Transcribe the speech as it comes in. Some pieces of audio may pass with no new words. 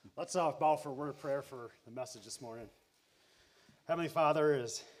Let's bow for a word of prayer for the message this morning. Heavenly Father,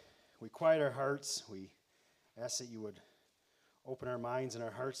 as we quiet our hearts, we ask that you would open our minds and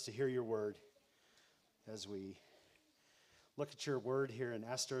our hearts to hear your word. As we look at your word here in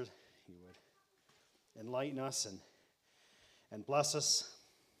Esther, you would enlighten us and bless us,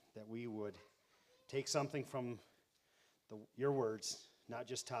 that we would take something from your words, not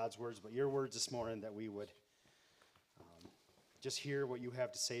just Todd's words, but your words this morning, that we would just hear what you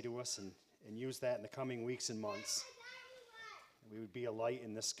have to say to us and use that in the coming weeks and months. We would be a light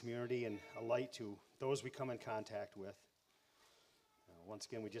in this community and a light to those we come in contact with. Once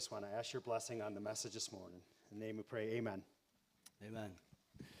again, we just want to ask your blessing on the message this morning. In the name we pray, amen. Amen.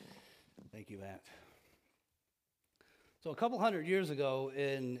 Thank you, Matt. So a couple hundred years ago,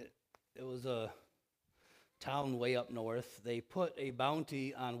 it was a town way up north, they put a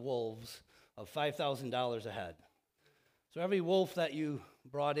bounty on wolves of $5,000 a head. So every wolf that you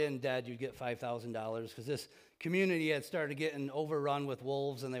brought in dead, you'd get $5,000, because this community had started getting overrun with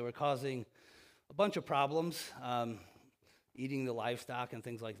wolves, and they were causing a bunch of problems, eating the livestock and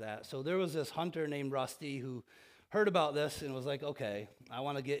things like that. So there was this hunter named Rusty who heard about this and was like, okay, I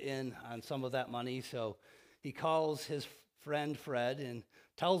want to get in on some of that money. So he calls his friend Fred and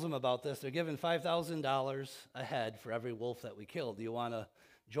tells him about this. They're giving $5,000 a head for every wolf that we killed. Do you want to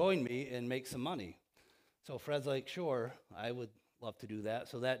join me and make some money? So Fred's like, sure, I would love to do that.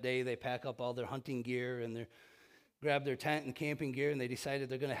 So that day they pack up all their hunting gear and they grab their tent and camping gear, and they decided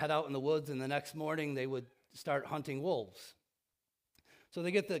they're going to head out in the woods, and the next morning they would start hunting wolves. So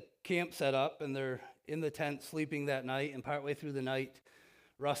they get the camp set up, and they're in the tent sleeping that night, and partway through the night,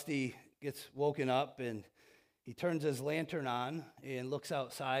 Rusty gets woken up, and he turns his lantern on and looks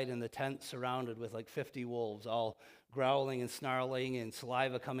outside, and the tent's surrounded with like 50 wolves, all growling and snarling and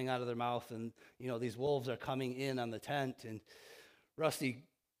saliva coming out of their mouth. And, these wolves are coming in on the tent. And Rusty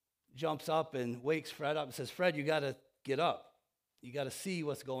jumps up and wakes Fred up and says, Fred, you got to get up. You got to see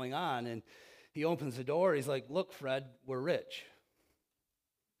what's going on. And he opens the door. He's like, look, Fred, we're rich.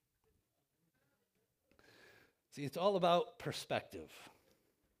 See, it's all about perspective.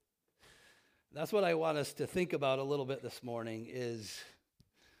 That's what I want us to think about a little bit this morning, is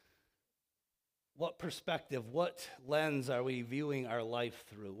what perspective, what lens are we viewing our life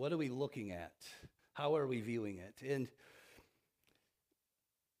through? What are we looking at? How are we viewing it? And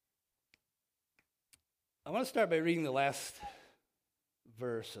I want to start by reading the last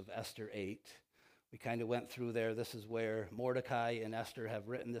verse of Esther 8. We kind of went through there. This is where Mordecai and Esther have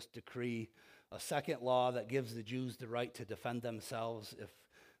written this decree, a second law that gives the Jews the right to defend themselves if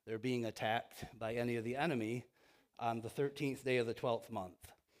they're being attacked by any of the enemy on the 13th day of the 12th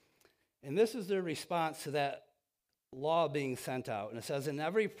month. And this is their response to that law being sent out. And it says, in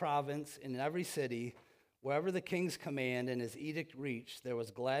every province, in every city, wherever the king's command and his edict reached, there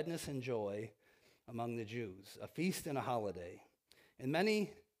was gladness and joy among the Jews, a feast and a holiday. And many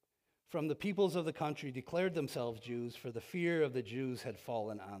from the peoples of the country declared themselves Jews, for the fear of the Jews had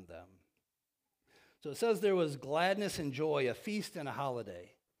fallen on them. So it says there was gladness and joy, a feast and a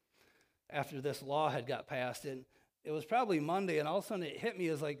holiday, after this law had got passed. And it was probably Monday, and all of a sudden it hit me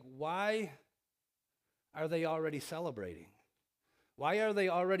as like, why are they already celebrating? Why are they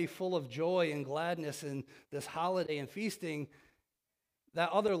already full of joy and gladness in this holiday and feasting?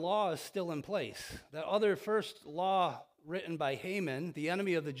 That other law is still in place. That other first law written by Haman, the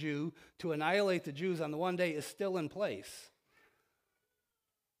enemy of the Jew, to annihilate the Jews on the one day is still in place.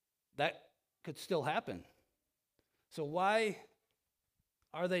 That could still happen. So why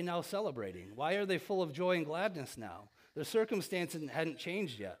are they now celebrating? Why are they full of joy and gladness now? Their circumstances hadn't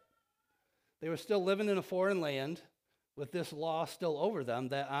changed yet. They were still living in a foreign land with this law still over them,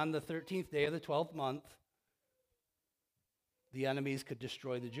 that on the 13th day of the 12th month, the enemies could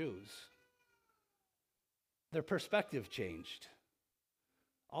destroy the Jews. Their perspective changed.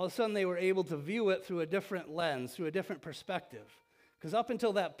 All of a sudden, they were able to view it through a different lens, through a different perspective. Because up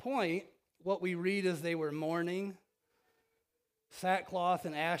until that point, what we read is they were mourning, sackcloth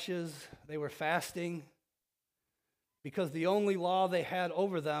and ashes, they were fasting, because the only law they had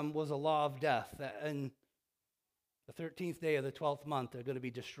over them was a law of death, that in the 13th day of the 12th month, they're going to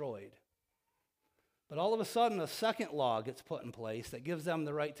be destroyed. But all of a sudden, a second law gets put in place that gives them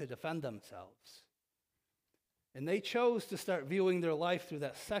the right to defend themselves. And they chose to start viewing their life through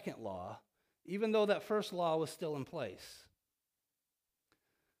that second law, even though that first law was still in place.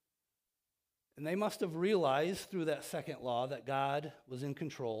 And they must have realized through that second law that God was in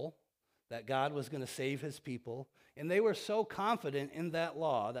control, that God was going to save his people. And they were so confident in that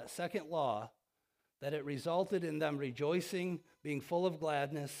law, that second law, that it resulted in them rejoicing, being full of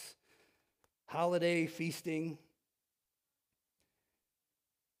gladness, holiday feasting.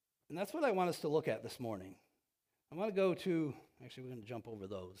 And that's what I want us to look at this morning. I want to go to, actually, we're going to jump over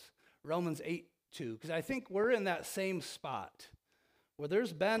those. Romans 8:2, because I think we're in that same spot where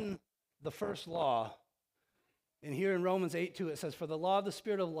there's been the first law. And here in Romans 8:2, it says, "For the law of the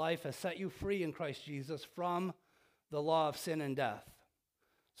Spirit of life has set you free in Christ Jesus from the law of sin and death."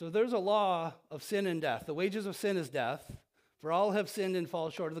 So there's a law of sin and death. The wages of sin is death. For all have sinned and fall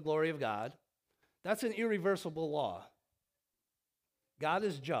short of the glory of God. That's an irreversible law. God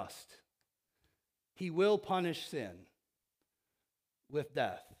is just. He will punish sin with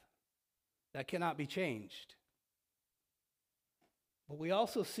death. That cannot be changed. But we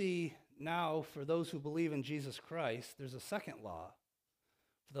also see now, for those who believe in Jesus Christ, there's a second law.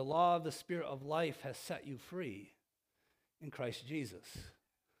 For the law of the Spirit of life has set you free in Christ Jesus.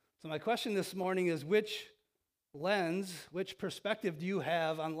 So my question this morning is, which lens, which perspective do you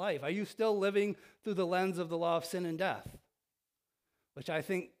have on life? Are you still living through the lens of the law of sin and death? Which I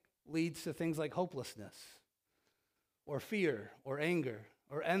think leads to things like hopelessness, or fear, or anger,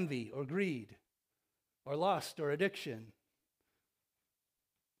 or envy, or greed, or lust, or addiction.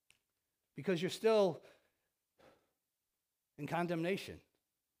 Because you're still in condemnation.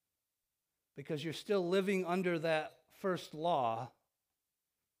 Because you're still living under that first law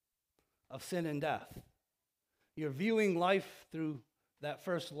of sin and death. You're viewing life through that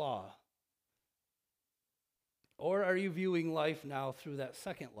first law. Or are you viewing life now through that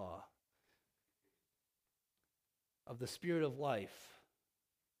second law of the Spirit of life?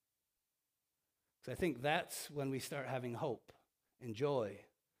 Because I think that's when we start having hope and joy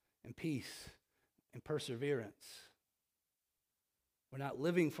and peace and perseverance. We're not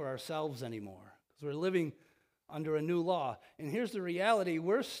living for ourselves anymore because we're living under a new law. And here's the reality.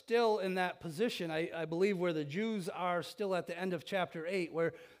 We're still in that position, I believe, where the Jews are still at the end of chapter 8,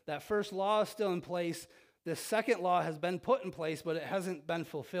 where that first law is still in place. The second law has been put in place, but it hasn't been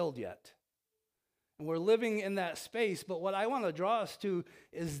fulfilled yet. And we're living in that space. But what I want to draw us to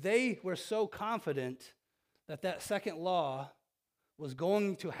is they were so confident that that second law was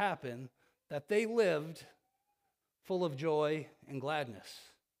going to happen that they lived full of joy and gladness.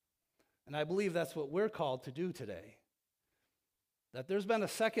 And I believe that's what we're called to do today. That there's been a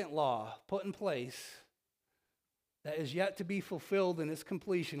second law put in place that is yet to be fulfilled in its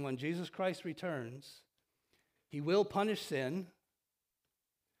completion when Jesus Christ returns. He will punish sin.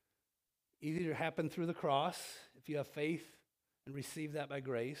 Either happen through the cross, if you have faith and receive that by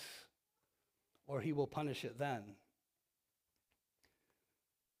grace, or he will punish it then.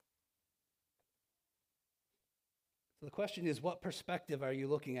 So the question is, what perspective are you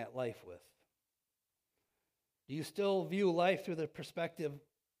looking at life with? Do you still view life through the perspective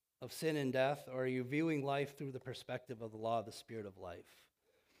of sin and death, or are you viewing life through the perspective of the law of the Spirit of life?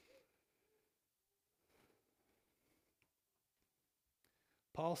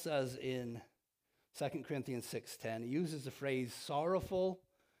 Paul says in 2 Corinthians 6:10, he uses the phrase sorrowful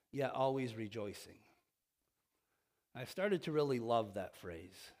yet always rejoicing. I've started to really love that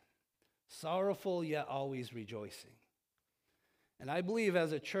phrase. Sorrowful yet always rejoicing. And I believe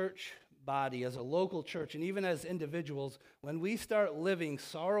as a church body, as a local church, and even as individuals, when we start living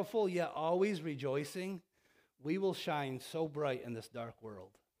sorrowful yet always rejoicing, we will shine so bright in this dark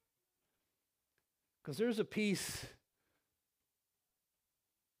world. Because there's a peace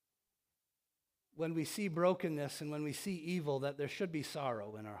when we see brokenness and when we see evil that there should be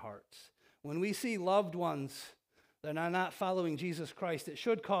sorrow in our hearts. When we see loved ones that are not following Jesus Christ, it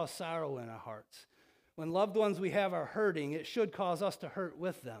should cause sorrow in our hearts. When loved ones we have are hurting, it should cause us to hurt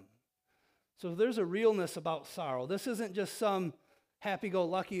with them. So there's a realness about sorrow. This isn't just some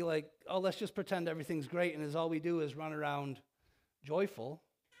happy-go-lucky, like, oh, let's just pretend everything's great and all we do is run around joyful.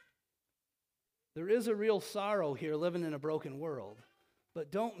 There is a real sorrow here living in a broken world. But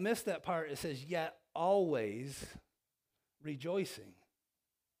don't miss that part. It says, yet always rejoicing.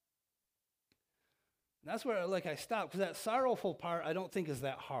 And that's where I stop, because that sorrowful part I don't think is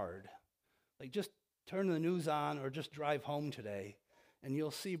that hard. Like, just turn the news on or just drive home today, and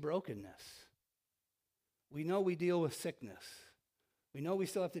you'll see brokenness. We know we deal with sickness. We know we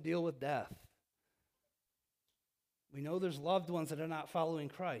still have to deal with death. We know there's loved ones that are not following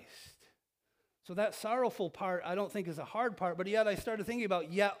Christ. So that sorrowful part I don't think is a hard part, but yet I started thinking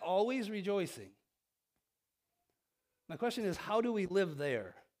about yet always rejoicing. My question is, how do we live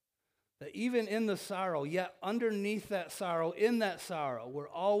there? That even in the sorrow, yet underneath that sorrow, in that sorrow, we're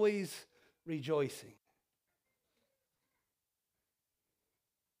always rejoicing.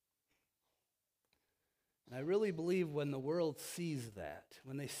 And I really believe when the world sees that,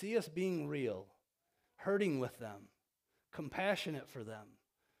 when they see us being real, hurting with them, compassionate for them,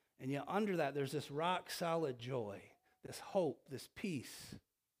 and yet under that there's this rock-solid joy, this hope, this peace,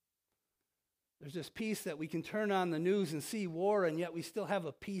 There's this peace that we can turn on the news and see war, and yet we still have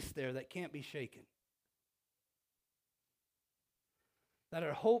a peace there that can't be shaken. That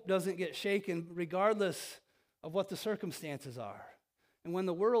our hope doesn't get shaken regardless of what the circumstances are. And when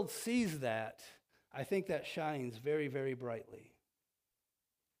the world sees that, I think that shines very, very brightly.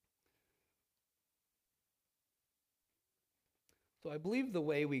 So I believe the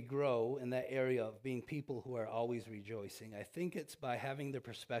way we grow in that area of being people who are always rejoicing, I think it's by having the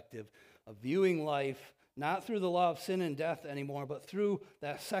perspective of viewing life not through the law of sin and death anymore, but through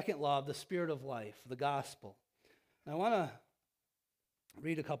that second law of the Spirit of life, the gospel. And I want to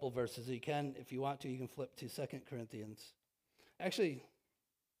read a couple verses. You can, if you want to, you can flip to 2 Corinthians. Actually,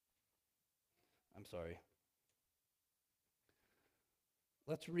 I'm sorry.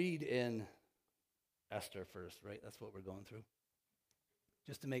 Let's read in Esther first, right? That's what we're going through.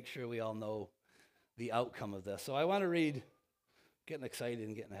 Just to make sure we all know the outcome of this. So I want to read, getting excited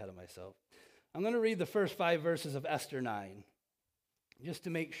and getting ahead of myself. I'm going to read the first 5 verses of Esther 9, just to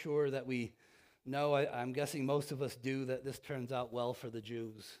make sure that we know, I'm guessing most of us do, that this turns out well for the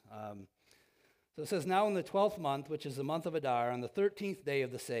Jews. So it says, now in the 12th month, which is the month of Adar, on the 13th day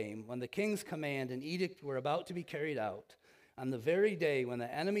of the same, when the king's command and edict were about to be carried out, on the very day when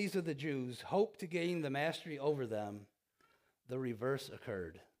the enemies of the Jews hoped to gain the mastery over them, the reverse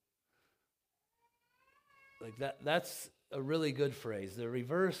occurred. Like that's a really good phrase. The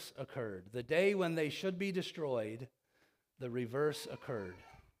reverse occurred. The day when they should be destroyed, the reverse occurred.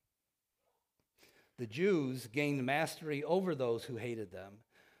 The Jews gained mastery over those who hated them.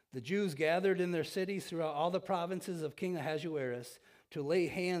 The Jews gathered in their cities throughout all the provinces of King Ahasuerus to lay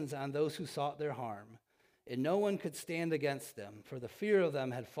hands on those who sought their harm, and no one could stand against them, for the fear of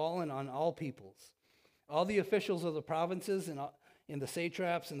them had fallen on all peoples. All the officials of the provinces and the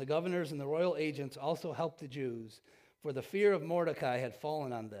satraps and the governors and the royal agents also helped the Jews, for the fear of Mordecai had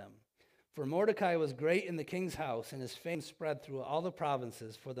fallen on them. For Mordecai was great in the king's house, and his fame spread through all the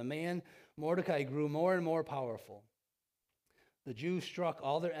provinces, for the man Mordecai grew more and more powerful. The Jews struck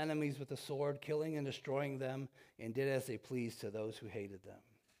all their enemies with the sword, killing and destroying them, and did as they pleased to those who hated them.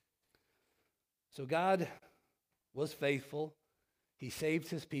 So God was faithful. He saved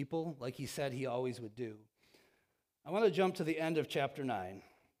his people like he said he always would do. I want to jump to the end of chapter 9. I'm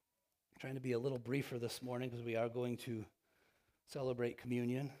trying to be a little briefer this morning because we are going to celebrate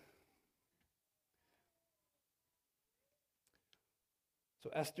communion.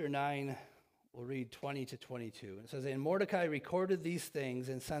 So Esther 9, we'll read 20 to 22. It says, and Mordecai recorded these things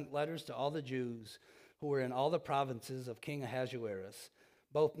and sent letters to all the Jews who were in all the provinces of King Ahasuerus,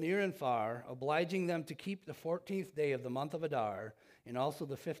 both near and far, obliging them to keep the 14th day of the month of Adar, and also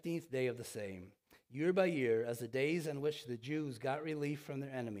the 15th day of the same, year by year, as the days in which the Jews got relief from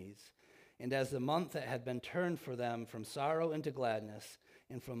their enemies, and as the month that had been turned for them from sorrow into gladness,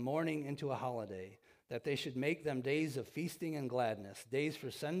 and from mourning into a holiday, that they should make them days of feasting and gladness, days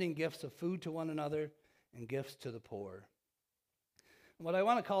for sending gifts of food to one another, and gifts to the poor. And what I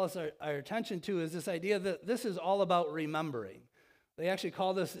want to call our attention to is this idea that this is all about remembering. They actually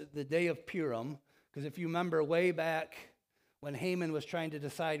call this the day of Purim, because if you remember way back when Haman was trying to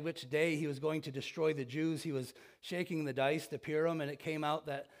decide which day he was going to destroy the Jews, he was shaking the dice to Purim, and it came out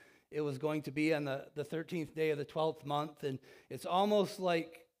that it was going to be on the 13th day of the 12th month. And it's almost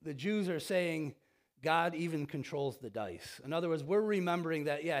like the Jews are saying God even controls the dice. In other words, we're remembering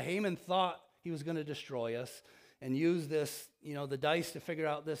that, Haman thought he was going to destroy us and use this, the dice to figure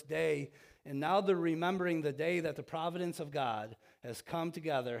out this day. And now they're remembering the day that the providence of God has come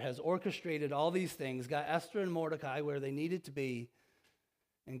together, has orchestrated all these things, got Esther and Mordecai where they needed to be,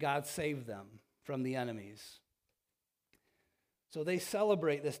 and God saved them from the enemies. So they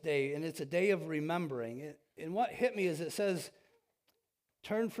celebrate this day, and it's a day of remembering. And what hit me is it says,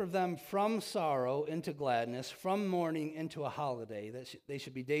 turn for them from sorrow into gladness, from mourning into a holiday. That they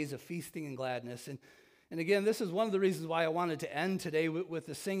should be days of feasting and gladness. And again, this is one of the reasons why I wanted to end today with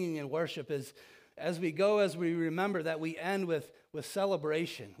the singing and worship is as we remember that we end with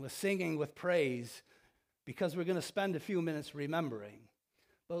celebration, with singing, with praise, because we're going to spend a few minutes remembering.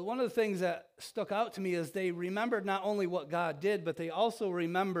 But one of the things that stuck out to me is they remembered not only what God did, but they also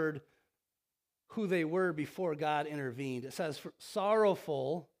remembered who they were before God intervened. It says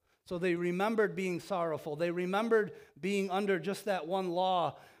sorrowful, so they remembered being sorrowful. They remembered being under just that one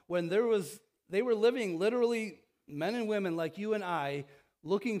law when they were living literally, men and women like you and I,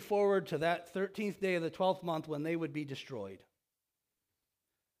 looking forward to that 13th day of the 12th month when they would be destroyed.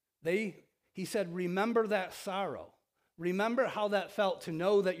 He said, remember that sorrow. Remember how that felt to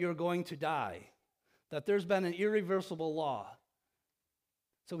know that you're going to die, that there's been an irreversible law.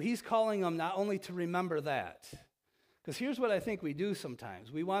 So he's calling them not only to remember that, Because here's what I think we do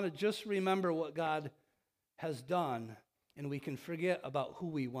sometimes. We want to just remember what God has done, and we can forget about who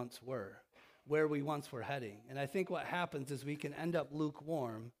we once were, where we once were heading. And I think what happens is we can end up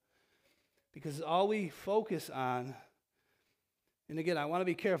lukewarm because all we focus on, and again, I want to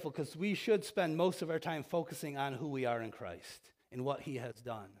be careful because we should spend most of our time focusing on who we are in Christ and what he has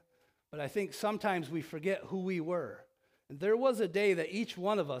done. But I think sometimes we forget who we were. And there was a day that each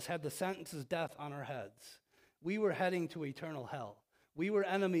one of us had the sentence of death on our heads. We were heading to eternal hell. We were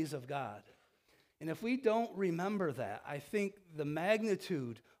enemies of God. And if we don't remember that, I think the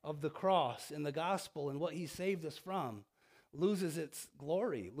magnitude of the cross and the gospel and what he saved us from loses its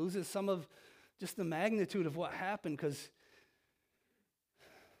glory, loses some of just the magnitude of what happened because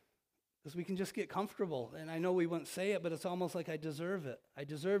we can just get comfortable. And I know we wouldn't say it, but it's almost like I deserve it. I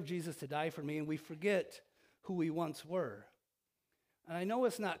deserve Jesus to die for me, and we forget who we once were. And I know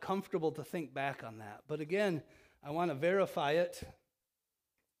it's not comfortable to think back on that, but again, I want to verify it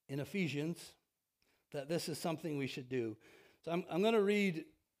in Ephesians that this is something we should do. So I'm going to read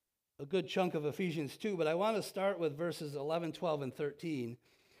a good chunk of Ephesians 2, but I want to start with verses 11, 12, and 13,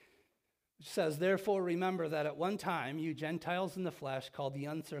 which says, "Therefore remember that at one time you Gentiles in the flesh called the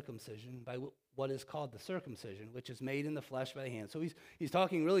uncircumcision by what is called the circumcision, which is made in the flesh by the hand." So he's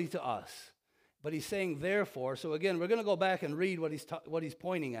talking really to us. But he's saying therefore. So again, we're going to go back and read what he's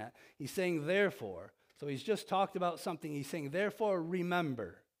pointing at. He's saying therefore. So he's just talked about something. He's saying therefore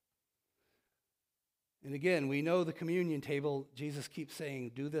remember. And again, we know the communion table, Jesus keeps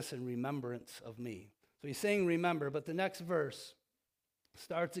saying, do this in remembrance of me. So he's saying remember, but the next verse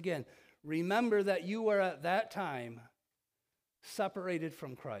starts again. Remember that you were at that time separated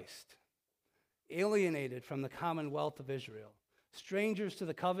from Christ, alienated from the commonwealth of Israel, strangers to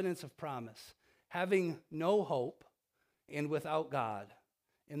the covenants of promise, having no hope and without God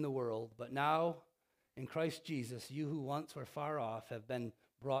in the world. But now in Christ Jesus, you who once were far off have been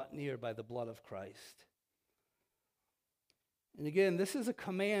brought near by the blood of Christ. And again, this is a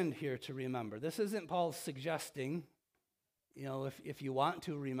command here to remember. This isn't Paul suggesting, if you want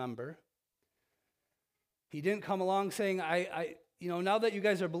to remember. He didn't come along saying, now that you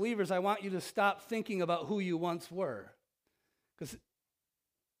guys are believers, I want you to stop thinking about who you once were. Because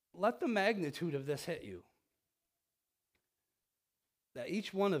let the magnitude of this hit you. That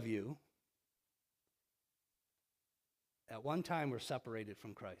each one of you, at one time, were separated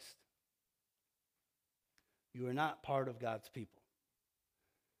from Christ. You were not part of God's people.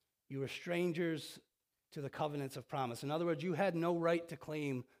 You were strangers to the covenants of promise. In other words, you had no right to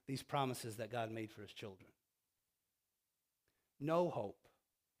claim these promises that God made for his children. No hope.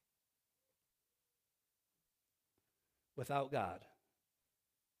 Without God.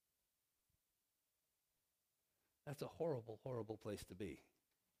 That's a horrible, horrible place to be.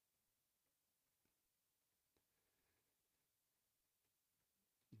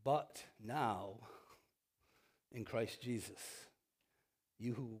 But now, in Christ Jesus,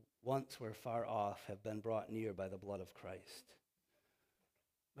 you who once were far off have been brought near by the blood of Christ.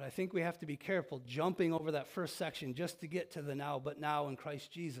 But I think we have to be careful jumping over that first section just to get to the now, but now in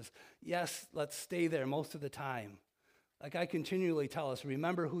Christ Jesus. Yes, let's stay there most of the time. Like I continually tell us,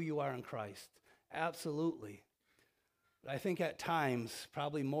 remember who you are in Christ. Absolutely. But I think at times,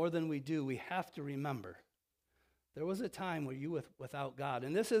 probably more than we do, we have to remember. There was a time where you were without God.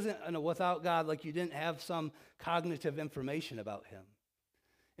 And this isn't a without God like you didn't have some cognitive information about him.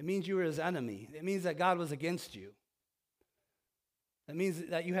 It means you were his enemy. It means that God was against you. It means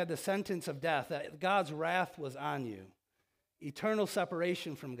that you had the sentence of death, that God's wrath was on you. Eternal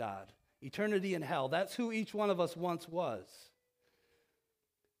separation from God. Eternity in hell. That's who each one of us once was.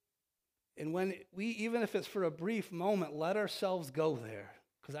 And when we, even if it's for a brief moment, let ourselves go there.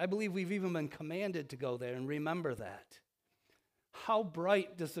 Because I believe we've even been commanded to go there and remember that. How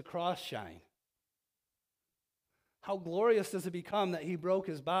bright does the cross shine? How glorious does it become that he broke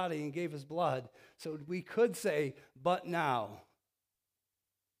his body and gave his blood? So we could say, but now.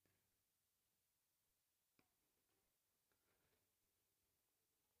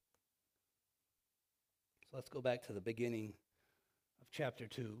 So let's go back to the beginning of chapter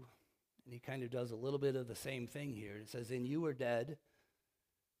 2. And he kind of does a little bit of the same thing here. It says, and you were dead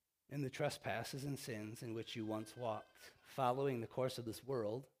in the trespasses and sins in which you once walked, following the course of this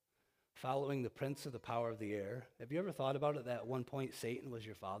world, following the prince of the power of the air. Have you ever thought about it that at one point Satan was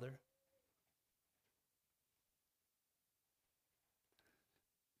your father?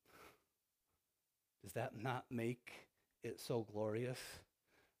 Does that not make it so glorious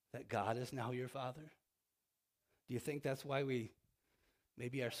that God is now your father? Do you think that's why we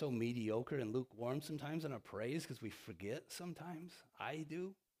maybe are so mediocre and lukewarm sometimes in our praise, because we forget sometimes? I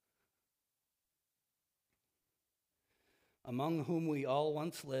do. among whom we all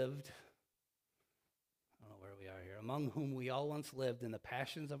once lived, I don't know where we are here, among whom we all once lived in the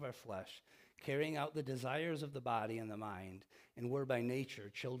passions of our flesh, carrying out the desires of the body and the mind, and were by nature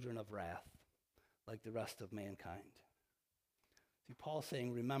children of wrath, like the rest of mankind. See, Paul's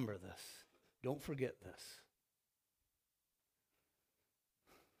saying, remember this. Don't forget this.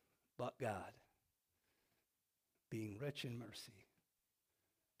 But God, being rich in mercy,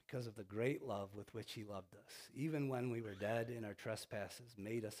 because of the great love with which he loved us, even when we were dead in our trespasses,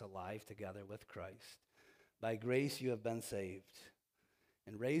 made us alive together with Christ. By grace you have been saved,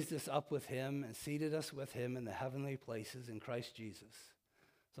 and raised us up with him and seated us with him in the heavenly places in Christ Jesus,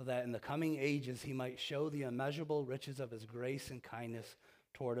 so that in the coming ages he might show the immeasurable riches of his grace and kindness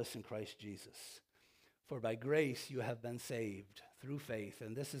toward us in Christ Jesus. For by grace you have been saved through faith,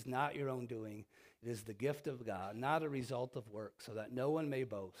 and this is not your own doing. It is the gift of God, not a result of work, so that no one may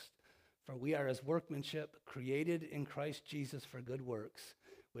boast. For we are his workmanship, created in Christ Jesus for good works,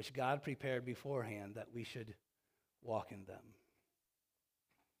 which God prepared beforehand that we should walk in them.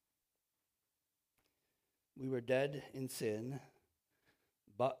 We were dead in sin,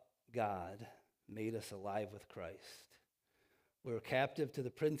 but God made us alive with Christ. We were captive to the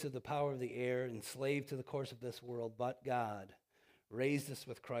prince of the power of the air, enslaved to the course of this world, but God raised us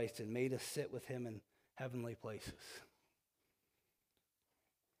with Christ and made us sit with him in heavenly places.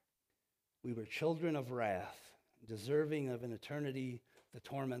 We were children of wrath, deserving of an eternity the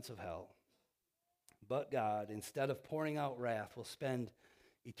torments of hell. But God, instead of pouring out wrath, will spend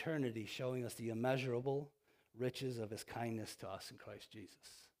eternity showing us the immeasurable riches of his kindness to us in Christ Jesus.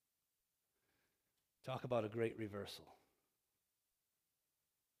 Talk about a great reversal.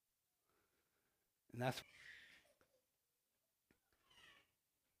 And that's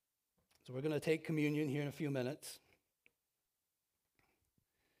so we're going to take communion here in a few minutes.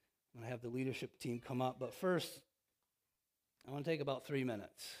 I'm going to have the leadership team come up, but first I want to take about 3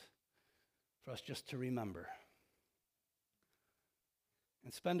 minutes for us just to remember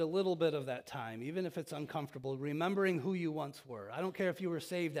and spend a little bit of that time, even if it's uncomfortable, remembering who you once were. I don't care if you were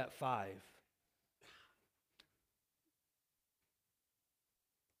saved at 5.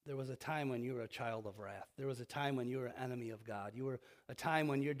 There was a time when you were a child of wrath. There was a time when you were an enemy of God. You were a time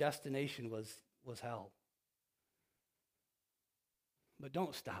when your destination was hell. But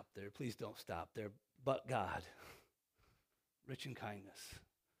don't stop there. Please don't stop there. But God, rich in kindness.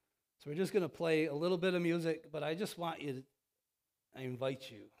 So we're just going to play a little bit of music, but I just want you to, I invite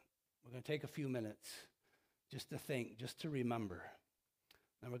you. We're going to take a few minutes just to think, just to remember.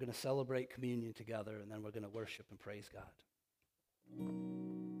 Then we're going to celebrate communion together, and then we're going to worship and praise God.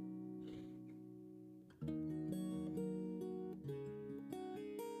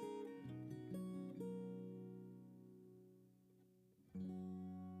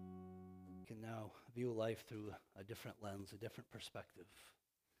 Can now view life through a different lens, a different perspective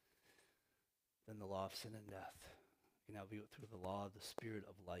than the law of sin and death. You can now view it through the law of the Spirit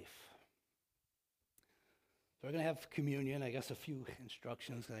of life. So we're going to have communion. I guess a few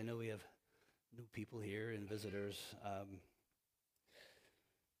instructions, because I know we have new people here and visitors.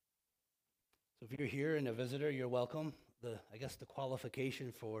 So if you're here and a visitor, you're welcome. I guess the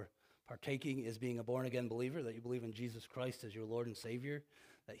qualification for partaking is being a born-again believer, that you believe in Jesus Christ as your Lord and Savior,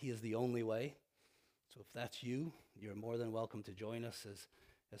 that he is the only way. So if that's you, you're more than welcome to join us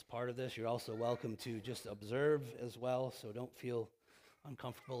as part of this. You're also welcome to just observe as well, so don't feel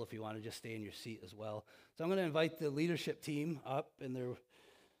uncomfortable if you want to just stay in your seat as well. So I'm going to invite the leadership team up and their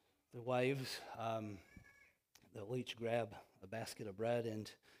wives. They'll each grab a basket of bread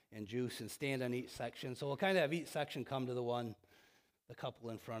and juice and stand on each section. So we'll kind of have each section come to the couple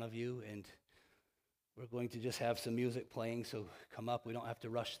in front of you, and we're going to just have some music playing, so come up. We don't have to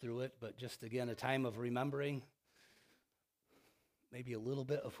rush through it, but just, again, a time of remembering maybe a little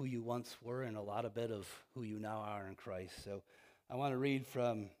bit of who you once were and a lot of bit of who you now are in Christ. So I want to read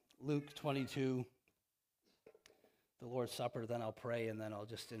from Luke 22, the Lord's Supper, then I'll pray, and then I'll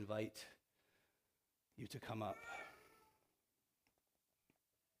just invite you to come up.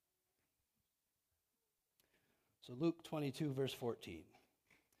 So Luke 22, verse 14.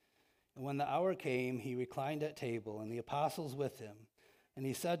 And when the hour came, he reclined at table, and the apostles with him. And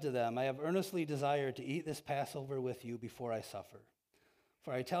he said to them, I have earnestly desired to eat this Passover with you before I suffer.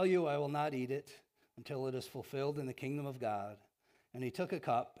 For I tell you, I will not eat it until it is fulfilled in the kingdom of God. And he took a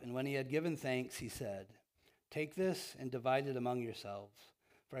cup, and when he had given thanks, he said, Take this and divide it among yourselves.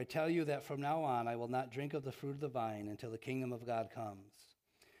 For I tell you that from now on I will not drink of the fruit of the vine until the kingdom of God comes.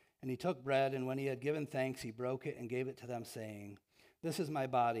 And he took bread, and when he had given thanks, he broke it and gave it to them, saying, This is my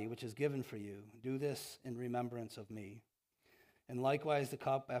body, which is given for you. Do this in remembrance of me. And likewise the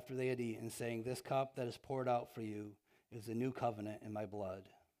cup after they had eaten, saying, This cup that is poured out for you is a new covenant in my blood.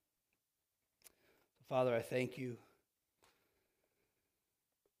 Father, I thank you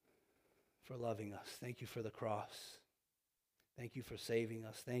for loving us. Thank you for the cross. Thank you for saving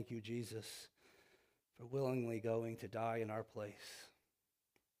us. Thank you, Jesus, for willingly going to die in our place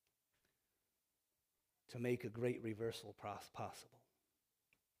to make a great reversal possible.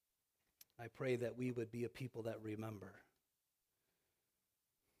 I pray that we would be a people that remember.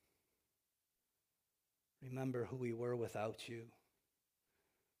 Remember who we were without you.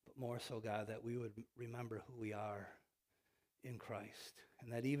 But more so, God, that we would remember who we are in Christ.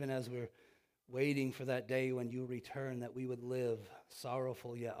 And that even as we're waiting for that day when you return, that we would live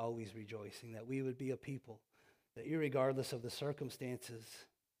sorrowful yet always rejoicing. That we would be a people that irregardless of the circumstances,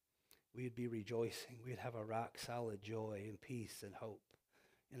 we would be rejoicing. We'd have a rock-solid joy and peace and hope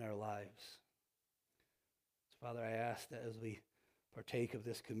in our lives. So, Father, I ask that as we partake of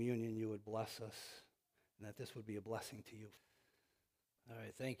this communion, you would bless us and that this would be a blessing to you. All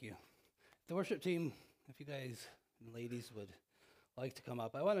right, thank you. The worship team, if you guys and ladies would like to come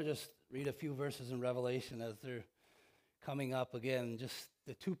up, I want to just read a few verses in Revelation as they're coming up again, just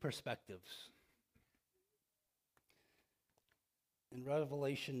the two perspectives. In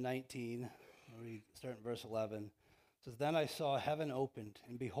Revelation 19, I'll read, start in verse 11, it says, "Then I saw heaven opened,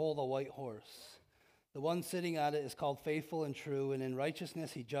 and behold, a white horse. The one sitting on it is called Faithful and True, and in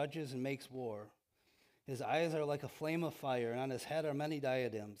righteousness he judges and makes war. His eyes are like a flame of fire, and on his head are many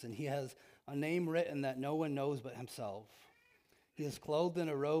diadems, and he has a name written that no one knows but himself. He is clothed in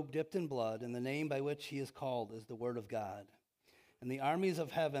a robe dipped in blood, and the name by which he is called is the Word of God. And the armies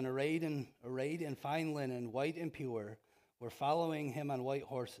of heaven, arrayed in fine linen, white and pure, were following him on white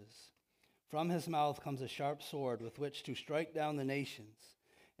horses. From his mouth comes a sharp sword with which to strike down the nations,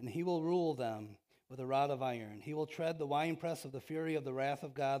 and he will rule them with a rod of iron. He will tread the winepress of the fury of the wrath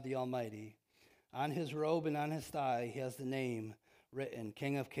of God the Almighty. On his robe and on his thigh he has the name written,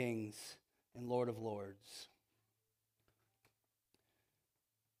 King of Kings and Lord of Lords."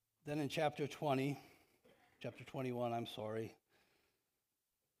 Then in chapter 21,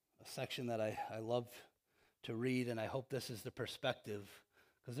 a section that I love to read, and I hope this is the perspective,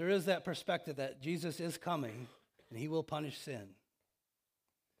 because there is that perspective that Jesus is coming and he will punish sin.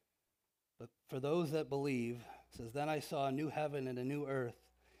 But for those that believe, it says, "Then I saw a new heaven and a new earth,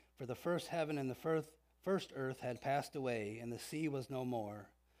 for the first heaven and the first earth had passed away, and the sea was no more.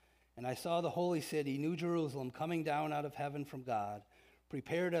 And I saw the holy city, New Jerusalem, coming down out of heaven from God,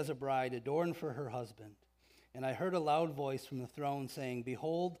 prepared as a bride, adorned for her husband. And I heard a loud voice from the throne saying,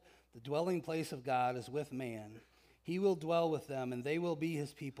 'Behold, the dwelling place of God is with man. He will dwell with them, and they will be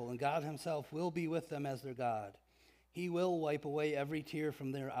his people, and God himself will be with them as their God. He will wipe away every tear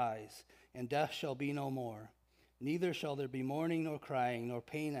from their eyes, and death shall be no more. Neither shall there be mourning nor crying nor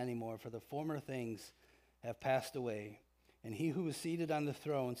pain anymore, for the former things have passed away.' And he who was seated on the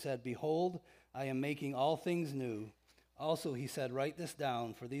throne said, 'Behold, I am making all things new.' Also he said, 'Write this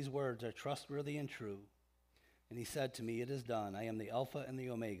down, for these words are trustworthy and true.' And he said to me, 'It is done. I am the Alpha and the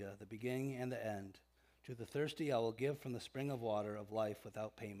Omega, the beginning and the end. To the thirsty I will give from the spring of water of life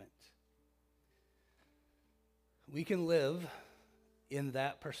without payment.'" We can live in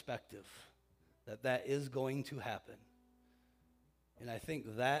that perspective, that is going to happen. And I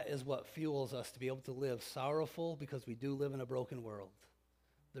think that is what fuels us to be able to live sorrowful, because we do live in a broken world.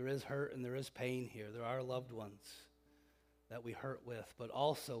 There is hurt and there is pain here. There are loved ones that we hurt with. But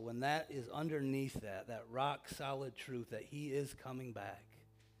also when that is underneath that rock-solid truth that he is coming back,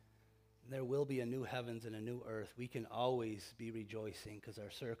 and there will be a new heavens and a new earth, we can always be rejoicing because our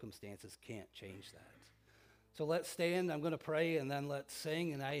circumstances can't change that. So let's stand. I'm going to pray, and then let's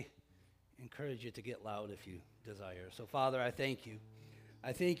sing, and I encourage you to get loud if you desire. So, Father, I thank you.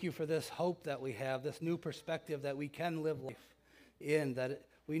 I thank you for this hope that we have, this new perspective that we can live life in, that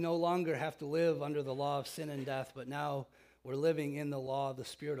we no longer have to live under the law of sin and death, but now we're living in the law of the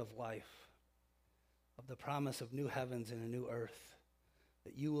Spirit of life, of the promise of new heavens and a new earth,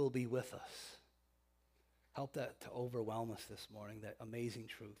 that you will be with us. Help that to overwhelm us this morning, that amazing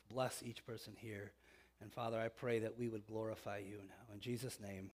truth. Bless each person here. And Father, I pray that we would glorify you now. In Jesus' name,